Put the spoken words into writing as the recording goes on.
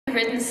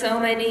written so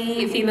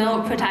many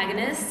female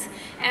protagonists,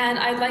 and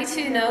I'd like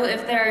to know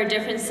if there are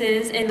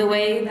differences in the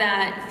way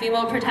that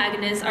female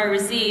protagonists are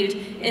received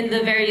in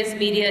the various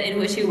media in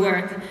which you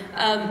work,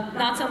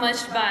 not so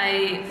much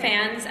by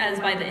fans as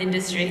by the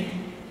industry.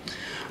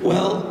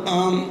 Well,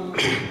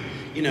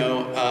 you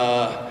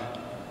know,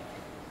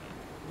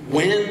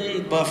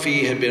 when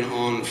Buffy had been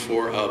on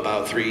for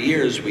about 3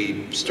 years,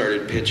 we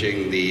started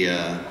pitching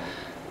the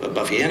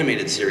Buffy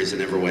animated series that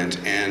never went,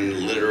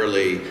 and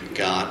literally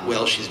got,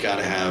 well, she's got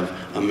to have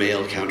a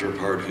male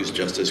counterpart who's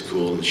just as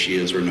cool as she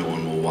is or no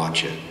one will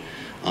watch it.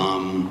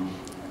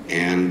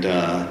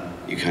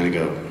 You kind of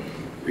go,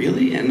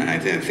 really? And I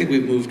think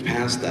we've moved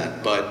past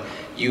that, but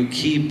you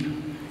keep,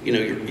 you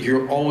know,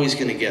 you're always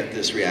going to get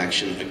this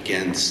reaction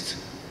against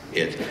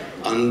it.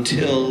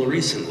 Until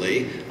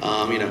recently,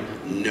 you know,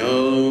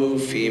 no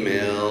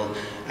female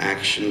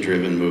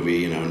action-driven movie,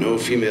 you know, no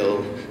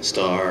female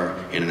star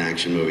in an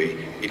action movie.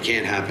 It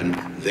can't happen.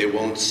 They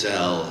won't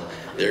sell.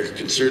 There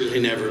can certainly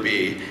never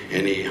be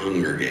any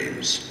Hunger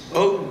Games.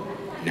 Oh,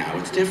 now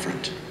it's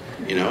different,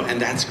 you know,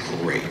 and that's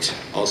great.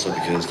 Also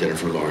because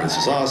Jennifer Lawrence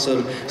is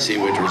awesome. See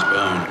Winter's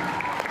Bone.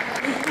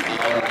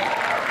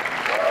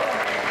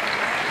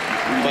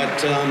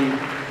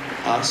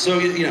 So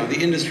you know, the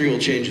industry will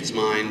change its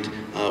mind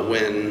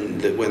when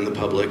the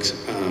public,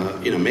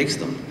 you know, makes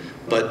them.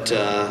 But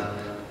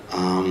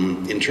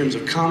in terms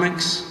of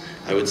comics,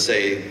 I would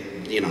say,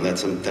 you know,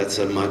 that's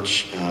a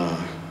much,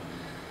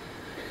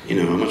 you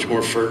know, a much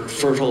more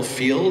fertile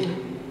field.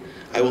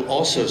 I will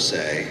also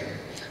say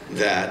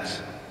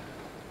that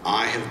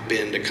I have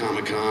been to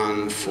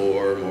Comic-Con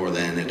for more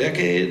than a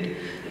decade,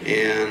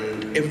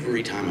 and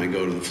every time I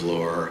go to the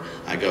floor,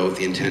 I go with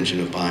the intention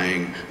of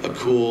buying a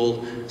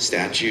cool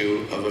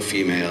statue of a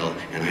female,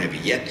 and I have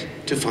yet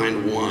to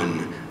find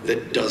one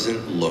that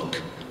doesn't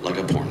look like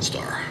a porn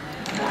star.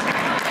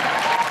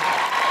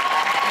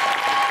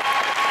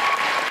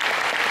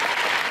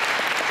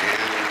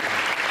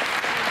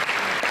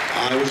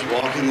 I was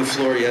walking the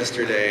floor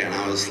yesterday and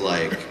I was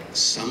like,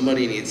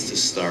 somebody needs to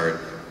start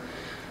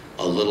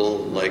a little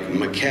like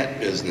maquette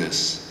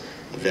business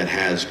that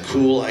has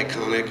cool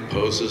iconic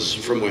poses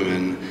from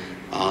women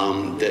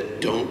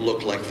that don't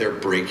look like they're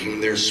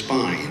breaking their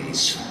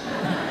spines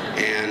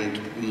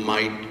and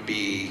might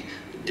be,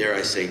 dare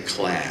I say,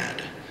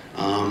 clad.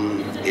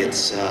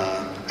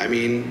 I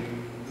mean,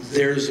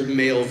 there's a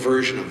male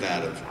version of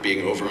that, of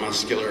being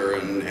over-muscular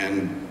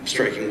and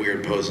striking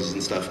weird poses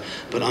and stuff.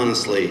 But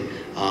honestly,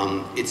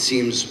 it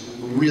seems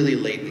really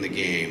late in the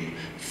game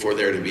for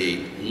there to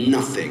be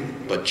nothing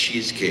but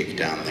cheesecake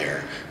down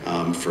there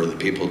for the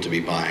people to be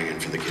buying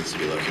and for the kids to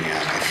be looking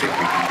at. I think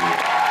we can do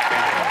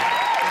better.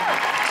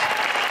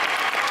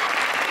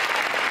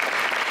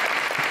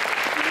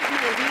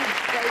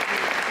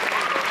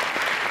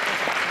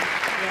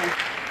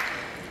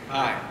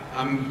 Hi,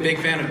 I'm a big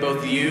fan of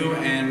both you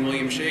and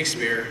William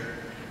Shakespeare,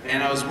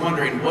 and I was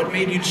wondering, what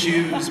made you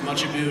choose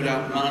Much Ado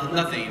About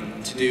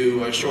Nothing to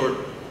do a short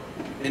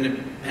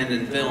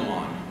independent film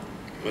on?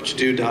 Much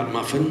Ado Dot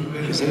Muffin,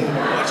 is it?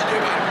 Much Ado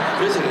About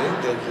Visit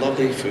it, the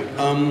lovely food.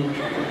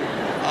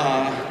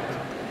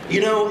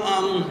 You know,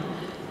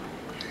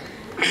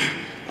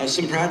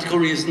 some practical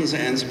reasons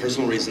and some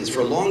personal reasons.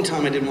 For a long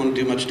time I didn't want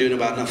to do Much Ado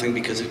About Nothing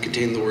because it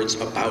contained the words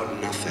about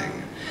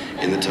nothing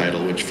in the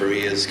title, which for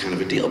me is kind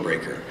of a deal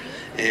breaker.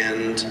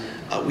 And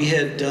we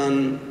had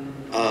done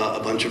a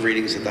bunch of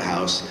readings at the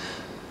house.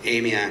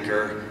 Amy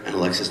Acker and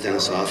Alexis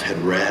Denisoff had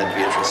read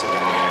Beatrice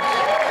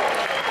Abadie.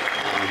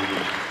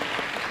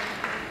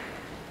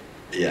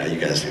 Yeah, you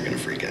guys are gonna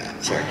freak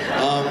out, sorry.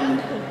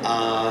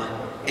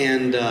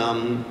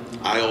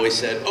 I always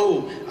said,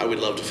 oh, I would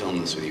love to film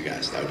this with you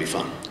guys, that would be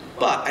fun.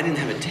 But I didn't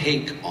have a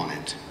take on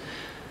it.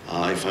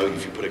 If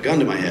you put a gun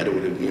to my head, it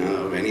would have, you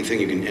know, anything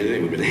you can edit,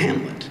 it would have been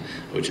Hamlet,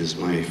 which is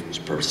my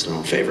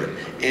personal favorite.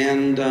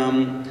 And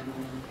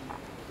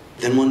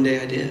then one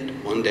day I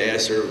did. One day I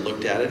sort of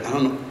looked at it. I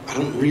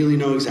don't really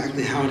know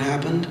exactly how it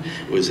happened.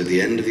 It was at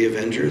the end of the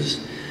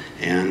Avengers,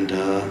 and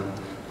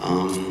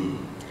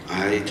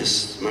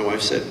my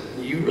wife said,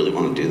 you really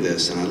want to do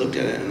this? And I looked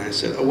at it and I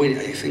said, oh wait,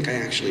 I think I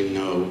actually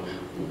know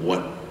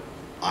what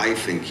I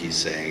think he's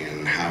saying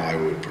and how I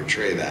would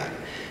portray that.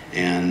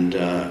 And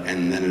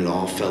then it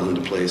all fell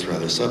into place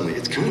rather suddenly.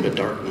 It's kind of a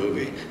dark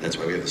movie. That's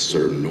why we have this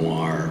sort of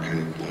noir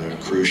kind of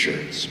crew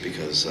shirts,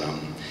 because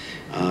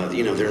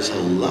you know, there's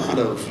a lot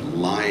of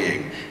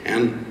lying,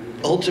 and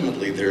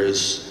ultimately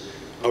there's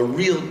a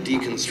real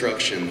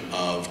deconstruction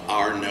of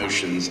our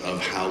notions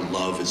of how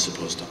love is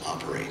supposed to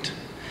operate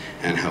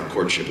and how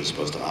courtship is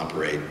supposed to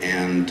operate.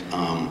 And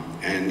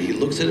he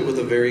looks at it with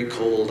a very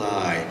cold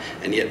eye,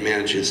 and yet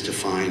manages to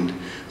find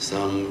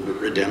some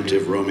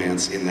redemptive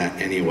romance in that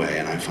anyway,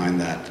 and I find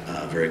that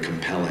very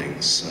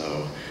compelling.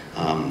 So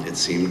it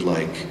seemed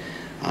like,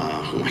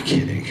 who am I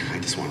kidding? I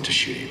just wanted to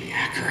shoot Amy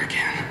Acker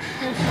again.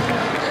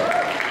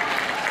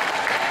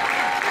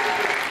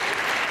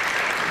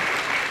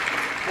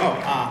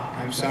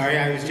 I'm sorry,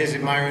 I was just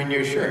admiring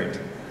your shirt.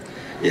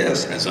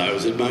 Yes, as I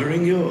was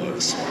admiring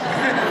yours.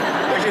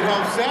 I should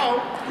hope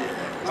so.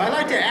 I'd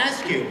like to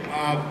ask you,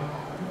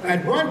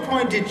 at what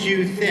point did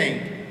you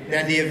think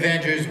that the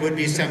Avengers would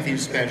be something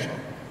special?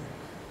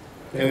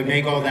 They would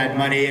make all that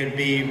money and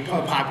be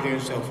popular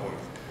and so forth?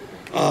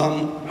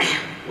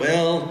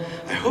 Well,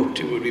 I hoped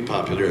it would be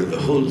popular the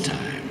whole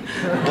time,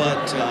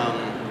 but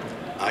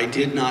I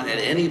did not at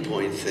any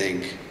point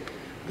think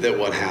that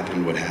what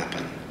happened would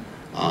happen.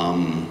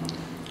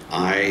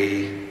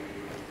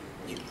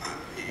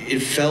 It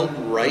felt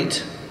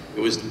right.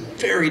 It was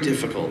very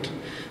difficult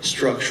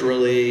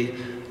structurally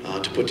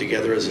to put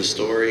together as a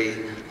story,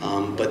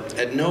 but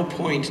at no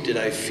point did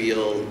I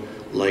feel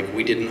like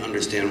we didn't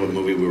understand what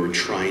movie we were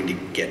trying to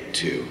get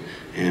to.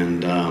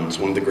 And it's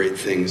one of the great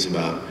things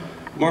about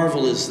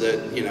Marvel is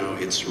that, you know,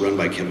 it's run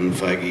by Kevin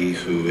Feige,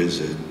 who is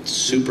a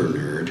super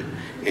nerd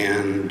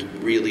and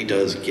really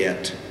does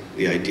get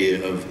the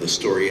idea of the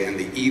story and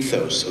the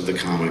ethos of the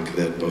comic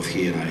that both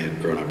he and I had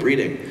grown up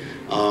reading.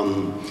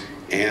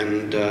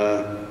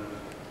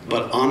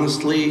 But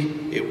honestly,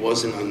 it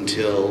wasn't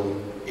until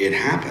it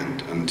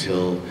happened,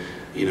 until,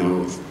 you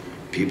know,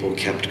 people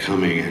kept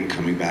coming and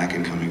coming back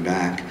and coming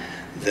back,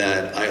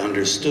 that I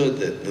understood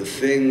that the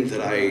thing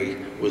that I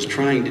was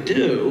trying to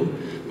do,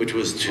 which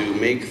was to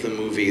make the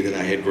movie that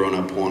I had grown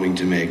up wanting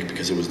to make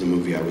because it was the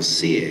movie I was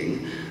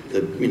seeing,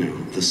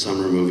 the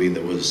summer movie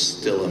that was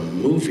still a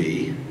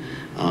movie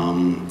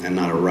and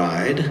not a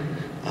ride,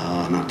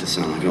 not to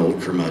sound like an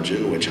old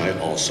curmudgeon, which I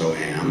also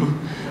am.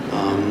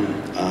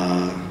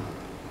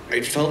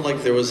 It felt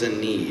like there was a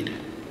need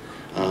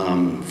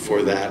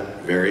for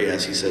that very,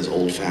 as he says,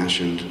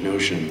 old-fashioned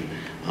notion.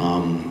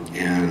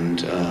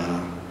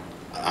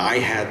 I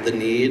had the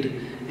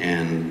need,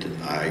 and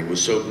I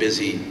was so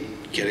busy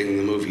getting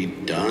the movie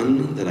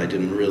done that I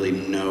didn't really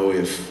know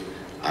if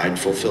I'd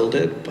fulfilled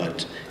it,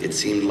 but it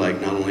seemed like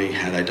not only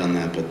had I done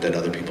that, but that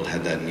other people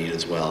had that need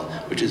as well,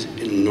 which is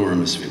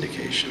enormous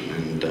vindication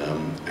and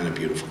a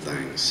beautiful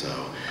thing.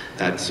 So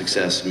that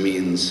success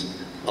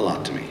means a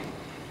lot to me.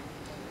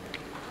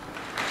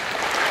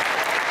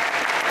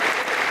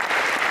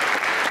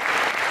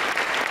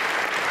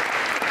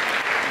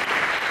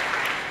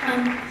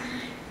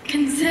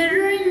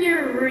 Considering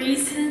your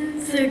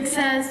recent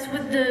success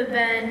with the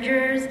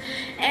Avengers,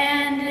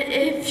 and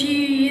if you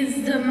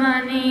use the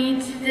money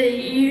that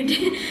you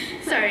did,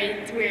 sorry,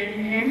 it's weird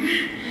here.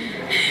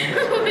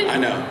 I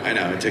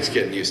know, it takes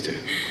getting used to.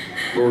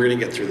 But we're gonna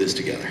get through this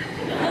together.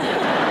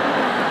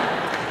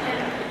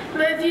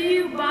 But if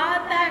you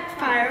bought back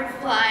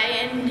Firefly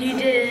and you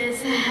did a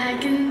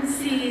second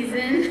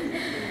season,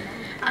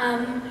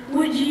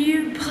 would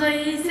you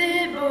place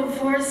it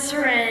before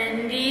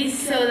Serenity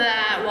so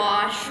that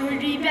Wash would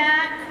be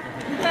back?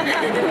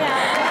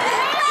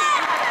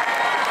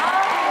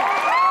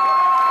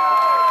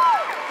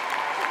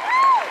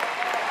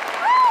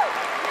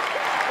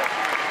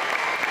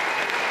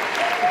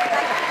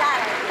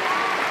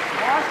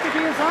 Wash could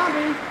be a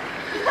zombie.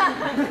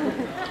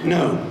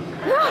 No.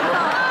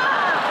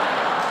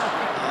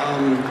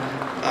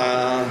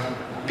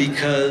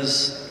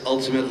 Because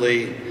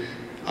ultimately,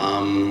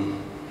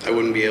 I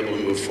wouldn't be able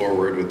to move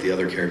forward with the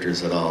other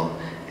characters at all,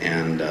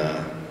 and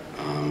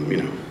you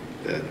know,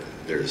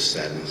 there's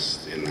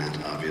sadness in that.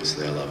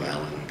 Obviously, I love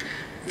Alan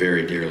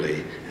very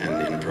dearly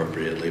and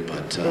inappropriately,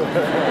 but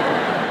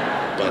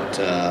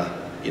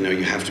you know,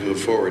 you have to move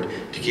forward.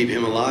 To keep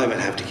him alive, I'd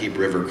have to keep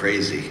River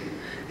crazy,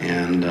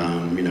 and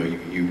you know,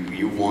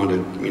 you want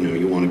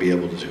to be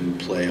able to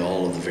play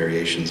all of the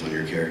variations on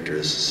your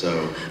characters.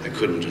 So I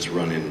couldn't just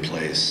run in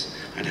place.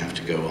 I'd have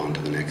to go on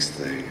to the next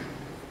thing.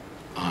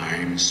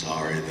 I'm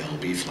sorry, there'll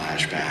be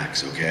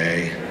flashbacks,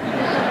 okay?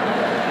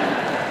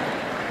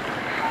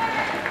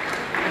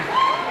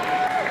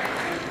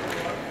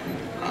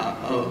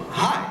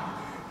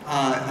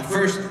 Hi.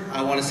 First,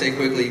 I want to say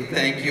quickly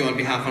thank you on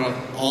behalf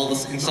of all the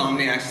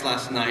Insomniacs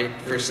last night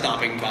for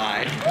stopping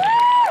by.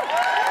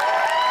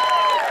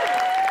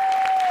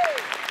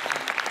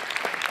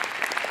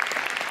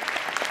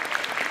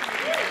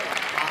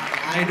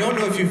 I don't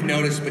know if you've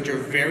noticed, but you're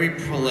very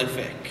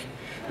prolific.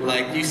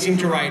 Like, you seem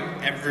to write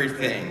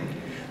everything.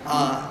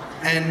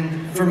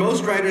 And for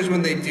most writers,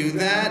 when they do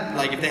that,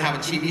 like if they have a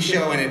TV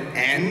show and it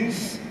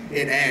ends,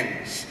 it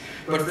ends.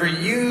 But for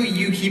you,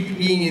 you keep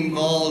being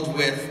involved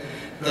with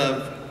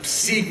the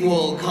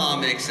sequel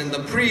comics and the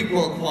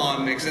prequel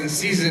comics and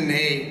season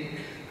 8.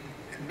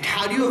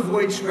 How do you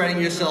avoid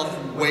spreading yourself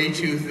way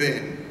too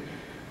thin?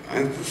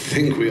 I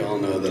think we all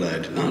know that I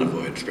did not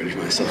avoid spreading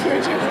myself way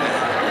too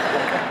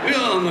thin. We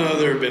all know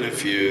there have been a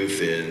few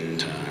thin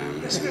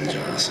times in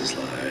Joss's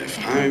life.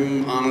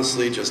 I'm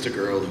honestly just a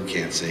girl who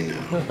can't say no.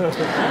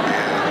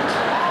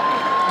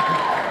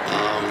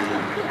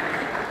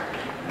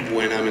 And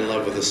when I'm in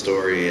love with a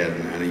story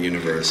and a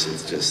universe,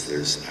 it's just,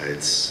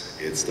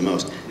 it's the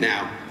most.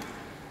 Now,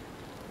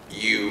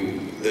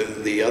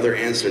 the other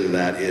answer to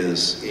that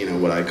is, you know,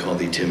 what I call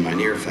the Tim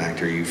Minear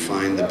factor. You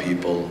find the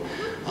people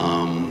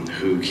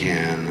who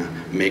can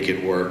make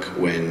it work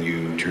when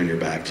you turn your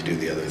back to do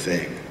the other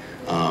thing.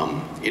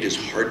 It is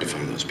hard to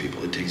find those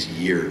people. It takes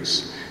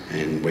years,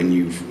 and when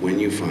you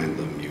find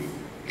them, you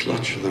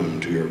clutch them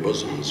to your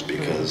bosoms,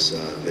 because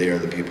they are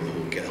the people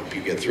who will help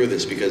you get through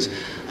this, because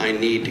I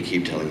need to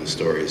keep telling the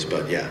stories.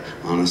 But yeah,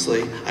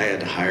 honestly, I had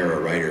to hire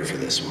a writer for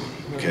this one,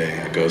 okay,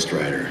 a ghost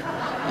writer.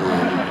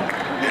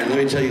 And let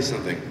me tell you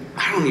something,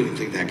 I don't even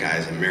think that guy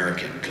is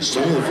American, because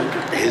some of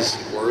his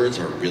words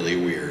are really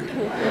weird.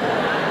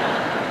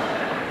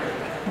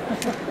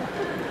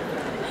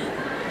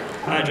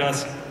 Hi,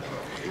 Joss.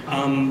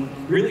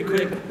 Really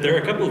quick, there are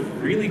a couple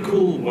of really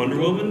cool Wonder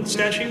Woman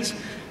statues.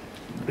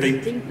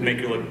 They make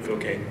her look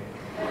okay.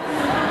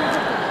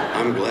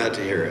 I'm glad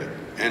to hear it.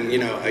 And you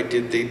know,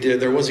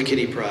 there was a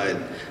Kitty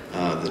Pryde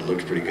that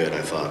looked pretty good,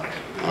 I thought.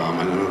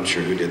 I'm not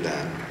sure who did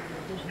that.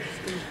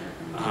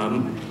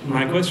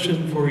 My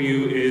question for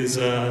you is,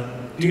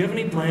 do you have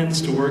any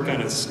plans to work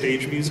on a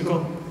stage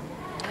musical?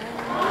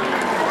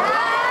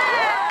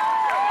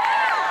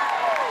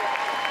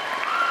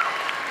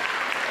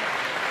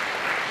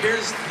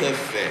 Here's the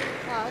thing.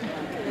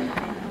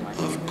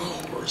 Of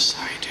course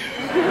I do.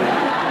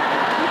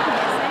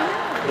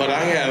 But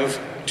I have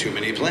too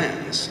many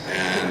plans,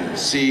 and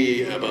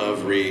see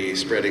above re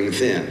spreading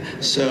thin.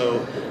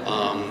 So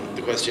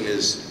the question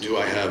is, do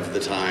I have the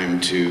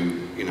time to,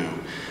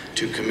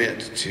 to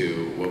commit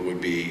to what would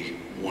be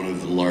one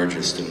of the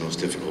largest and most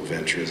difficult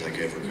ventures I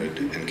ever could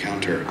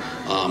encounter?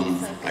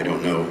 I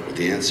don't know what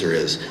the answer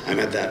is. I'm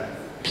at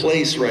that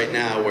place right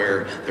now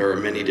where there are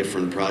many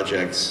different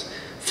projects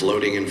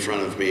floating in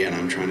front of me, and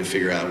I'm trying to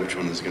figure out which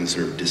one is going to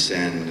sort of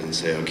descend and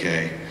say,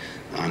 okay,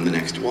 I'm the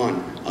next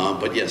one.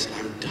 But yes,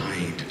 I'm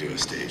dying to do a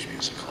stage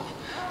musical.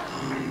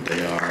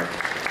 They are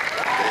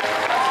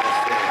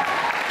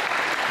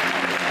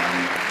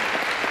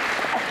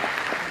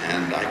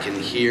and I can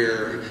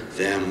hear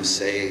them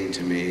saying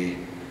to me,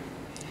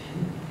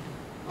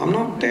 I'm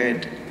not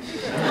dead.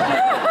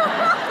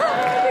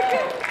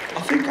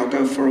 I think I'll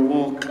go for a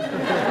walk.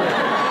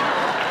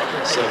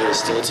 So there's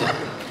still time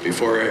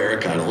before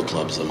Eric Idle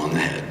clubs them on the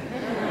head.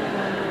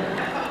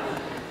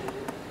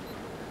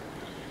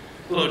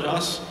 Hello,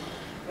 Joss.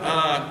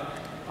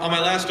 On my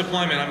last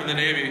deployment, I'm in the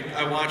Navy.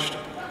 I watched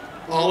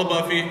all of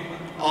Buffy,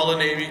 all of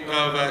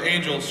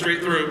Angel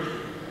straight through,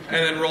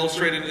 and then rolled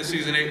straight into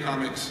season 8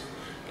 comics.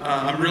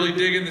 I'm really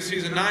digging the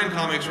season 9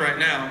 comics right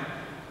now.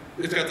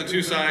 It's got the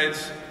two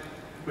sides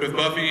with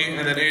Buffy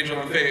and then Angel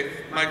and Faith.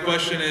 My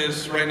question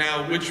is, right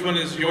now, which one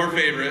is your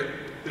favorite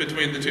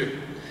between the two?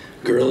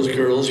 Girls,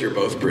 you're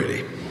both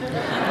pretty.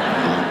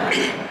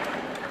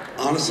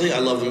 Honestly, I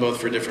love them both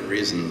for different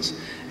reasons.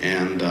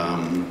 And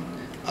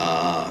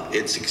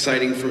it's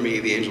exciting for me,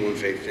 the Angel and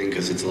Faith thing,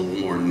 because it's a little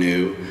more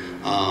new.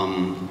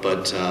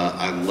 But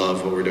I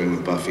love what we're doing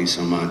with Buffy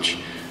so much.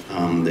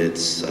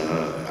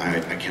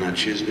 I cannot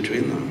choose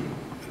between them.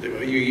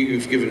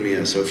 You've given me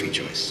a Sophie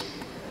choice,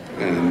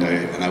 and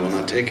I will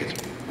not take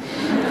it.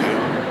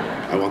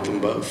 I want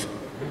them both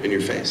in your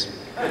face.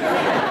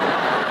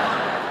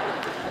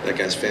 That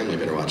guy's family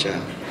better watch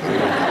out.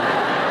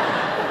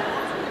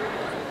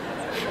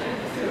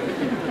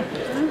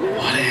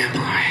 What am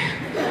I?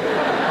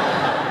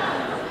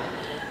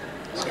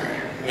 Sorry.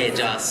 Hey,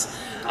 Joss.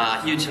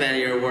 Huge fan of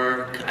your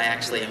work. I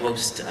actually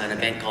host an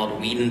event called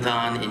Whedon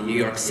in New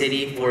York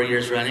City, 4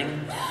 years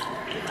running.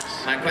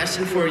 My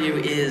question for you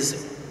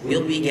is,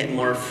 will we get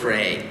more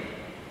Frey?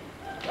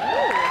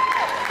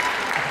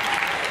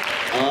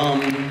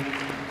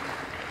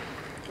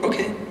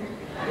 Okay.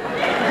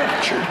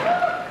 Sure.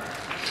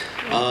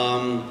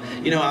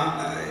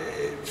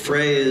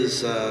 Frey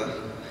is,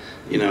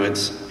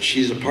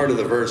 she's a part of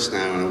the verse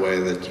now in a way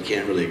that you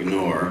can't really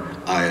ignore.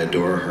 I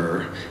adore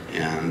her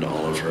and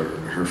all of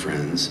her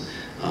friends.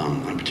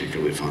 I'm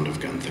particularly fond of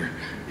Gunther.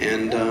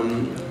 And,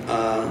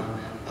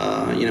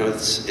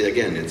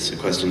 it's a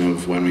question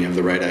of when we have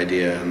the right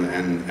idea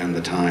and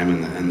the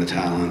time and the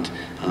talent.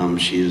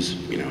 She is,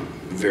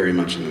 very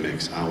much in the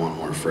mix. I want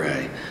more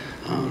Frey.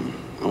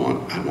 I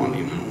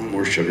want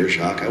more Sugar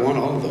Shock. I want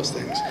all of those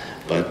things.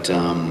 But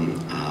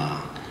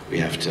we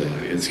have to,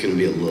 it's going to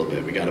be a little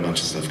bit. We got a bunch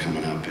of stuff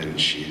coming up, and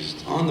she's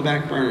on the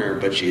back burner,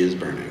 but she is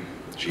burning.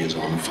 She is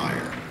on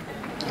fire.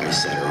 I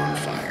set her on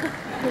fire.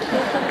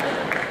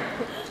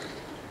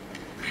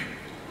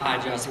 Hi,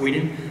 Joss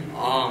Whedon.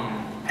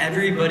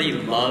 Everybody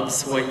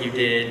loves what you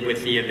did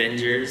with the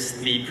Avengers.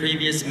 The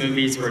previous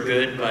movies were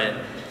good,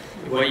 but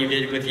what you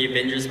did with the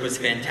Avengers was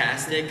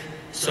fantastic.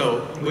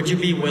 So, would you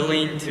be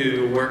willing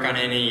to work on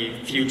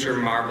any future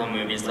Marvel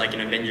movies, like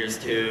an Avengers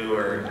 2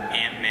 or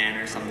Ant-Man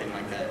or something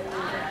like that?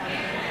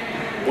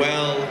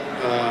 Well,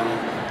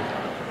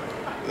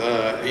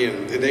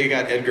 they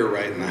got Edgar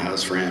Wright in the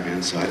house for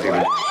Ant-Man, so I think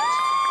I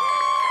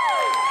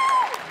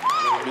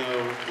don't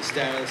know the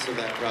status of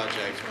that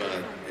project,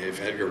 but if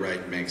Edgar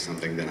Wright makes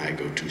something, then I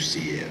go to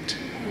see it.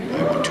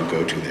 I want to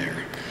go to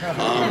there.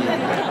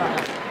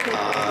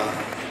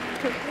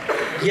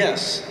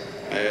 Yes,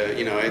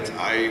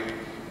 I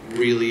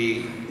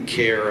really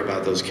care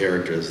about those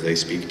characters. They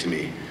speak to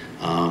me.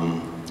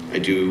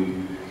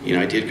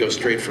 I did go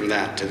straight from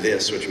that to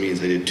this, which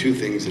means I did two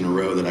things in a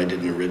row that I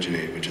didn't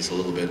originate, which is a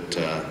little bit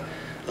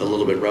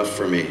rough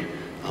for me.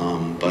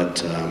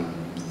 But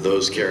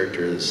those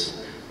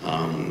characters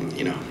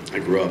You know, I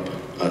grew up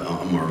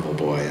a Marvel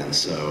boy, and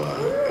so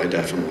I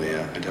definitely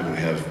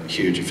have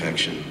huge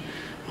affection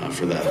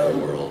for that whole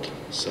world.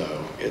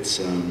 So it's,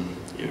 you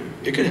know,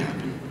 it could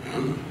happen. I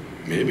don't know,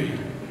 maybe.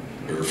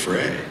 Or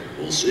Frey,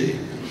 we'll see.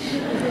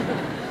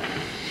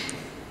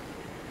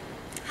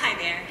 Hi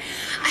there.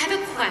 I have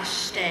a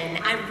question.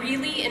 I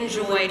really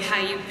enjoyed how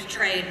you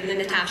portrayed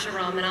Natasha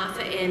Romanoff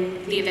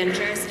in The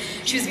Avengers.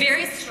 She was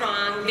very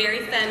strong,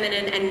 very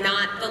feminine, and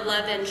not the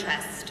love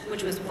interest,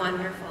 which was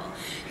wonderful.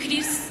 Could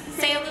you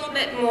say a little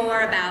bit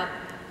more about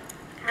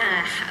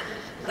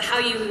how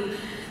you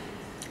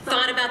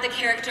thought about the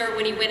character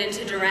when you went in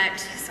to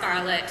direct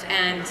Scarlett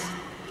and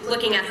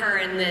looking at her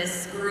in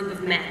this group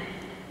of men?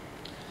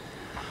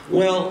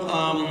 Well,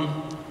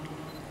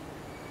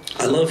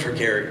 I love her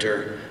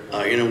character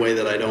in a way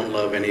that I don't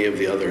love any of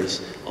the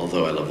others,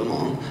 although I love them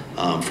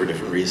all for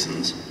different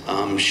reasons.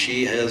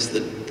 She has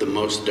the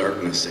most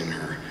darkness in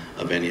her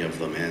of any of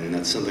them, and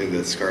that's something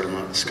that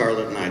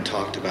Scarlett and I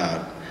talked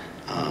about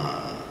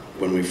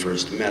when we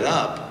first met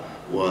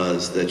up,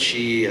 was that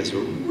she has a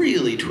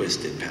really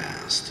twisted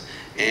past,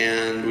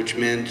 and which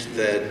meant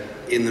that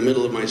in the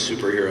middle of my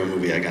superhero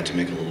movie I got to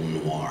make a little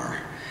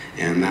noir,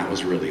 and that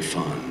was really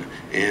fun.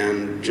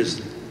 And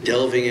just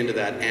delving into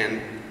that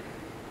and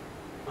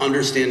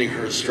understanding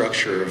her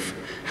structure of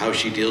how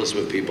she deals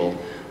with people,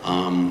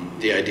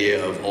 the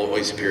idea of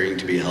always appearing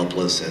to be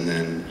helpless and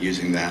then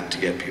using that to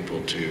get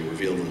people to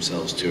reveal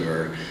themselves to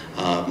her.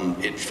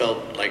 It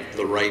felt like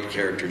the right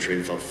character trait.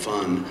 It felt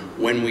fun.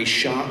 When we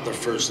shot the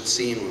first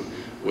scene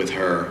with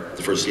her,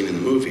 the first scene in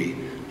the movie,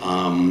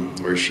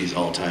 where she's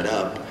all tied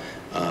up,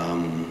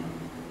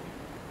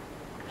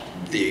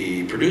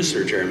 the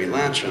producer, Jeremy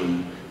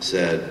Latcham,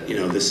 said, you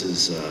know, this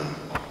is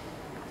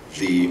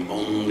the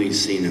only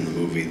scene in the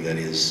movie that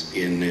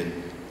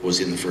was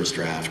in the first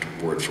draft,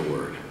 word for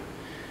word.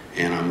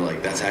 And I'm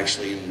like, that's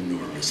actually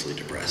enormously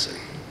depressing.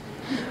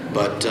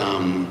 But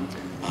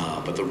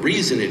the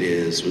reason it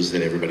was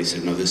that everybody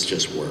said, no, this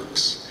just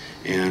works.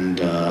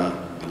 And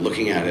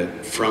looking at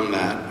it from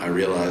that, I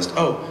realized,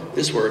 oh,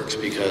 this works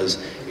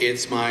because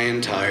it's my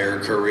entire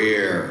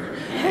career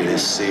in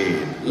this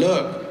scene.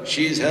 Look,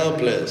 she's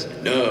helpless.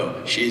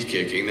 No, she's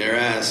kicking their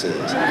asses.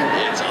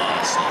 It's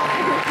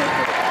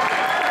awesome.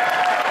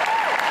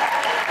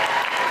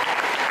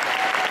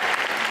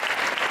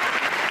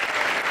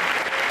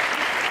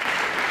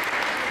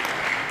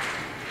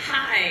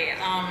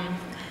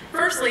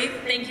 Firstly,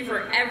 thank you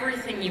for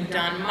everything you've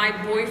done. My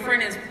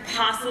boyfriend is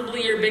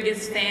possibly your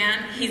biggest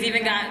fan. He's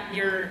even got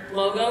your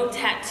logo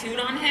tattooed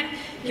on him.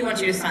 He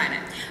wants you to sign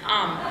it.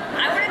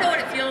 I want to know what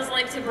it feels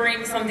like to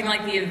bring something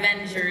like The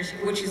Avengers,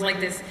 which is like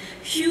this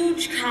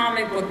huge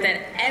comic book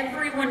that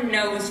everyone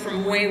knows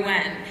from way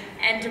when,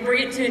 and to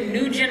bring it to a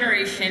new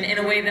generation in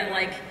a way that,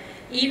 like,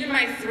 even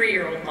my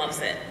 3-year-old loves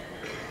it.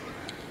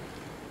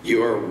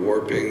 You are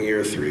warping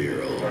your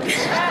 3-year-olds.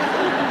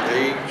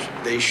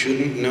 They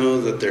shouldn't know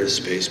that there's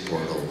space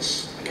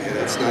portals. Okay,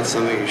 that's not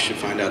something you should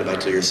find out about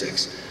till you're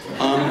 6.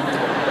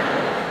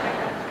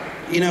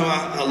 You know,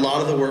 a lot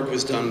of the work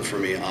was done for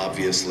me,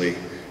 obviously.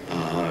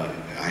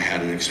 I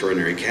had an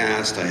extraordinary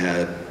cast. I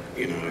had,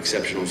 you know,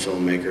 exceptional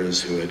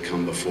filmmakers who had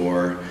come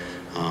before.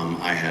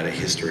 I had a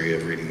history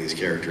of reading these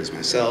characters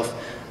myself.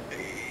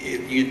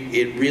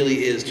 It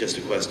really is just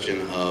a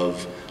question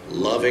of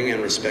loving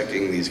and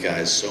respecting these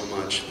guys so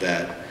much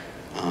that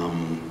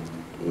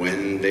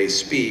when they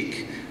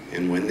speak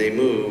and when they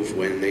move,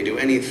 when they do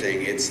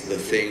anything, it's the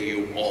thing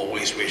you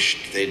always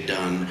wished they'd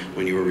done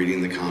when you were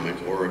reading the comic,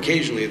 or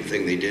occasionally the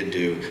thing they did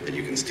do that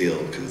you can steal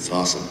because it's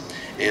awesome.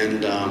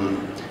 And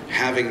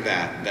having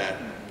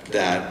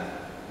that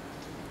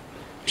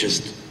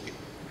just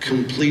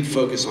complete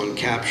focus on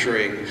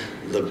capturing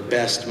the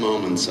best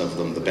moments of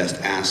them, the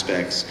best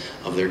aspects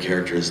of their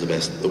characters,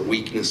 the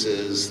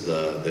weaknesses,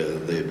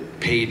 the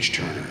page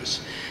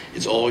turners.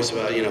 It's always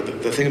about, you know,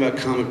 the thing about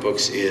comic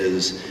books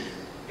is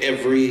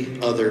every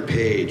other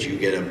page you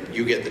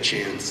get the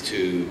chance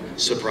to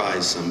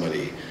surprise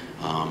somebody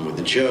with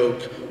a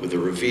joke, with a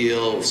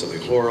reveal,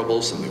 something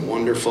horrible, something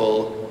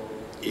wonderful,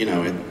 you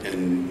know,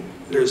 and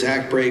there's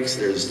act breaks,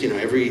 there's, you know,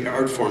 every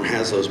art form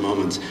has those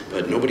moments,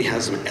 but nobody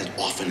has them as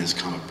often as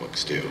comic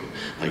books do.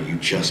 Like, you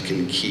just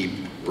can keep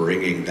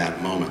bringing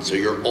that moment, so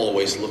you're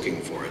always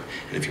looking for it.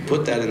 And if you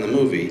put that in the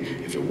movie,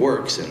 if it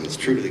works and it's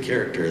true to the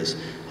characters,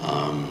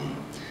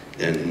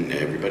 then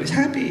everybody's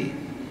happy.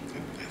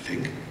 I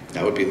think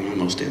that would be the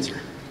most answer.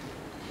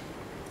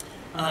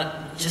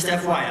 Just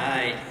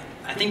FYI,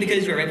 I think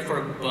because you were right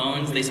before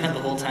Bones, they spent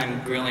the whole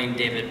time grilling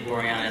David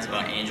Boreanaz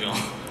about Angel.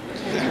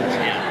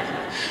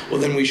 Yeah. Well,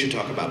 then we should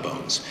talk about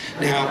Bones.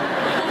 Now,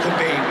 the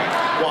baby.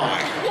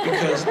 Why?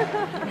 Because...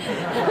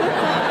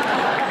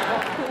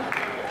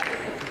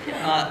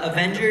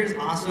 Avengers,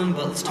 awesome,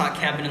 but let's talk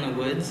Cabin in the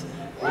Woods.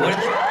 What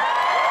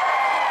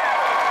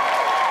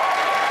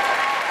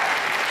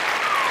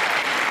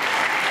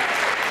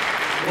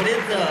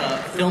did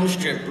the film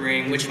strip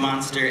bring? Which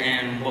monster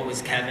and what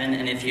was Kevin?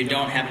 And if you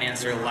don't have an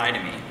answer, lie to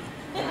me.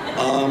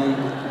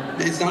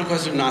 It's not a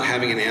question of not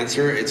having an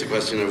answer, it's a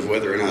question of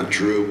whether or not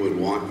Drew would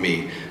want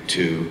me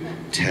to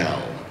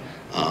tell.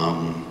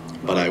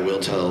 But I will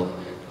tell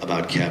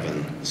about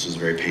Kevin. This was a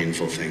very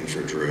painful thing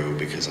for Drew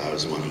because I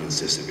was the one who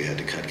insisted we had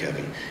to cut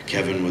Kevin.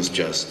 Kevin was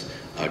just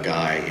a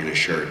guy in a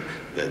shirt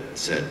that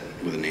said,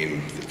 with a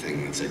name, the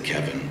thing that said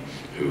Kevin,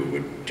 who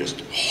would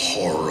just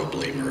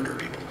horribly murder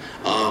people.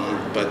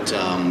 But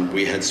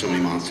we had so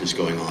many monsters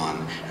going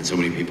on and so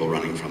many people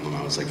running from them.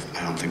 I was like,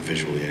 I don't think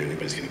visually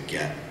anybody's going to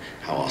get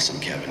how awesome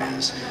Kevin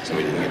is. So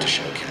we didn't get to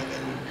show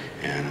Kevin.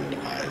 And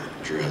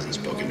Drew hasn't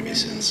spoken to me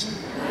since.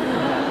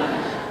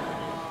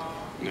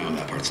 No,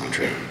 that part's not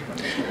true.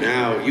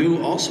 Now,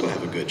 you also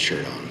have a good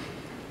shirt on.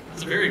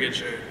 It's a very good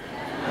shirt.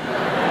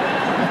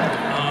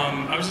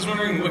 I was just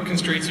wondering what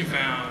constraints you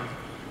found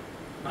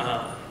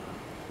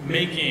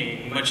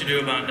making Much Ado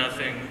About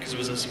Nothing, because it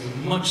was a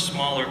much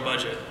smaller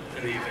budget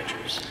than the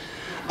Avengers.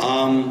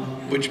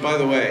 Which, by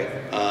the way,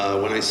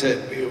 when I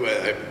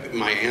said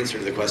my answer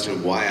to the question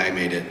of why I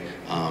made it,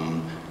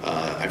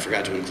 I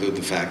forgot to include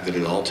the fact that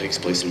it all takes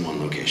place in one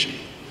location,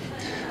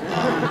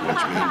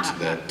 which meant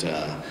that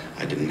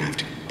I didn't have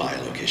to buy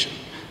a location.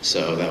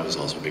 So that was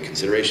also a big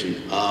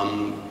consideration.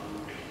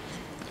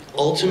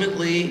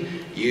 Ultimately,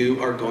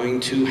 you are going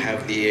to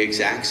have the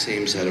exact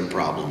same set of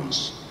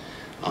problems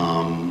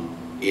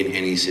in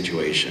any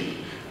situation.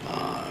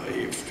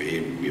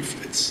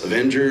 If it's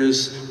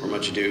Avengers or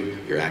Much Ado,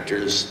 your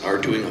actors are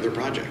doing other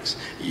projects.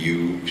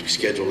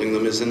 Scheduling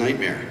them is a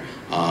nightmare.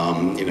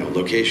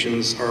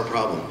 Locations are a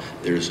problem.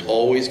 There's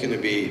always going to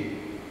be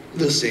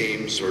the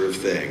same sort of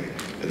thing.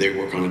 They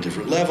work on a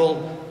different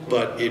level,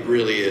 but it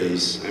really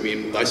is. I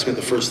mean, I spent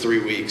the first 3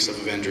 weeks of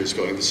Avengers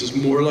going, this is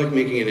more like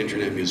making an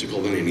internet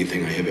musical than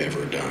anything I have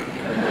ever done.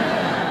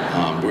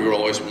 We were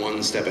always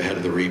one step ahead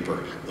of the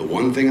Reaper. The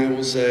one thing I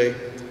will say,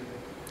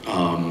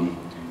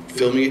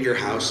 filming at your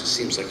house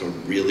seems like a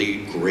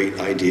really great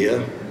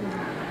idea.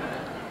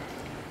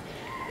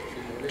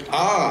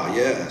 Ah,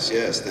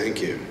 yes,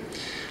 thank you.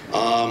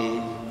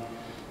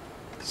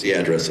 It's the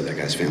address of that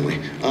guy's family.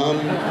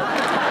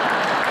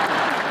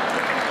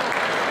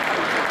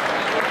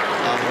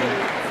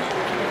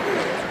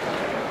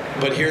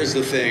 But here's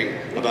the thing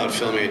about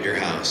filming at your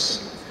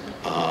house.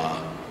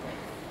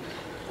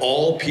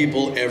 All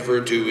people ever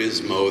do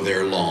is mow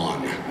their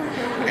lawn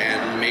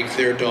and make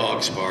their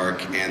dogs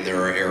bark, and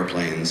there are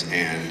airplanes,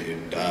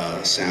 and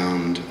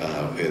sound,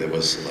 it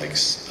was like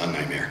a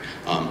nightmare.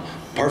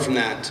 Apart from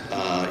that,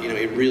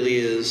 it really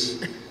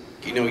is,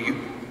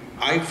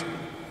 I've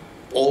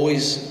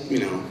always,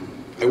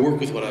 I work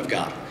with what I've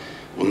got.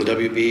 On the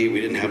WB, we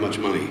didn't have much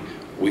money.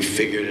 We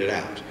figured it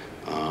out.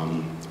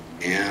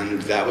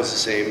 And that was the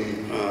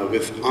same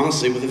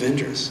honestly, with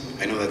Avengers.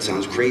 I know that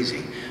sounds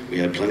crazy. We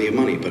had plenty of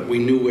money, but we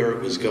knew where it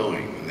was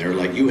going. And they were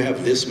like, you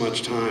have this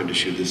much time to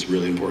shoot this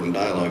really important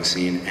dialogue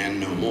scene and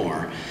no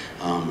more.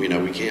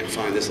 We can't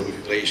find this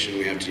location,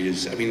 we have to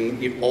use,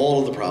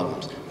 all of the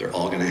problems, they're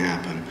all gonna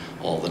happen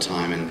all the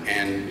time.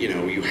 And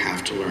you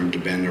have to learn to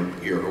bend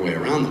your way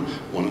around them.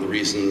 One of the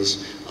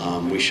reasons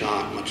we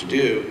shot Much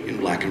Ado in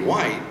black and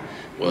white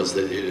was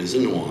that it is a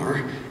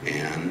noir,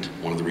 and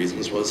one of the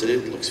reasons was that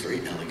it looks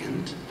very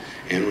elegant.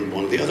 And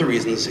one of the other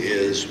reasons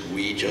is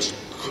we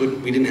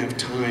didn't have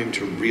time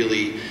to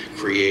really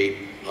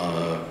create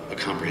a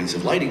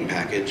comprehensive lighting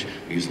package.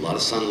 We used a lot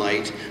of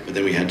sunlight, but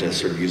then we had to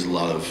sort of use a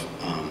lot of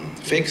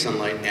fake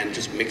sunlight, and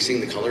just mixing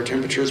the color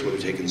temperatures would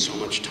have taken so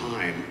much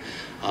time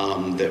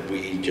that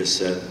we just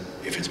said,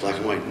 if it's black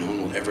and white, no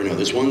one will ever know.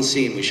 There's one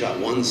scene we shot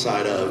one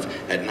side of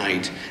at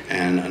night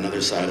and another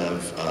side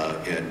of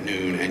at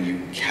noon, and you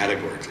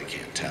categorically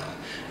can't tell.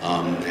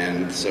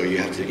 And so you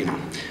have to,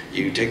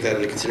 you take that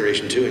into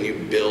consideration too, and you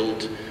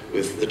build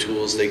with the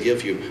tools they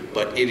give you.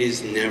 But it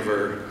is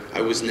never, I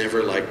was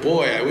never like,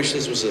 boy, I wish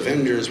this was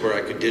Avengers where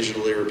I could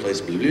digitally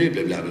replace blah, blah,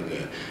 blah, blah,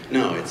 blah.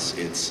 No,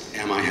 it's,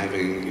 am I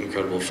having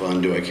incredible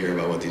fun? Do I care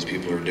about what these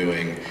people are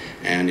doing?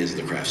 And is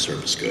the craft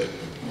service good?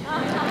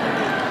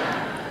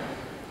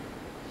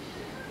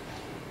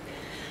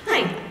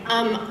 Hi,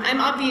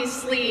 I'm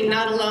obviously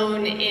not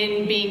alone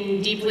in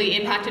being deeply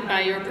impacted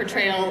by your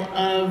portrayal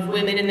of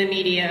women in the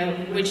media,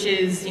 which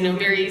is,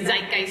 very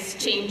zeitgeist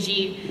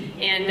changey,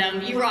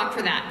 and you rock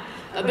for that.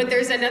 But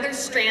there's another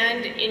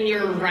strand in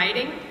your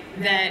writing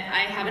that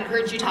I haven't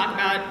heard you talk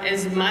about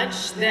as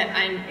much that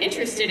I'm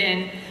interested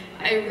in.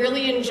 I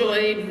really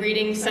enjoyed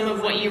reading some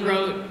of what you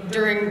wrote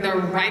during the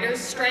writer's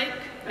strike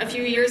a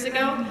few years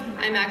ago.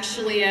 I'm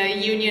actually a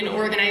union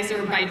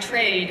organizer by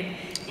trade,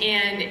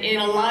 and in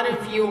a lot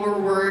of your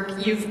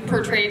work, you've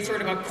portrayed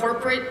sort of a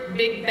corporate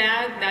big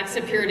bad. That's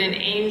appeared in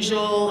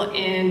Angel,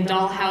 in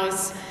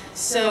Dollhouse.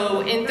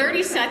 So in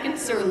 30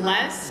 seconds or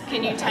less,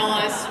 can you tell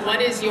us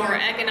what is your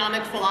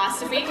economic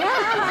philosophy?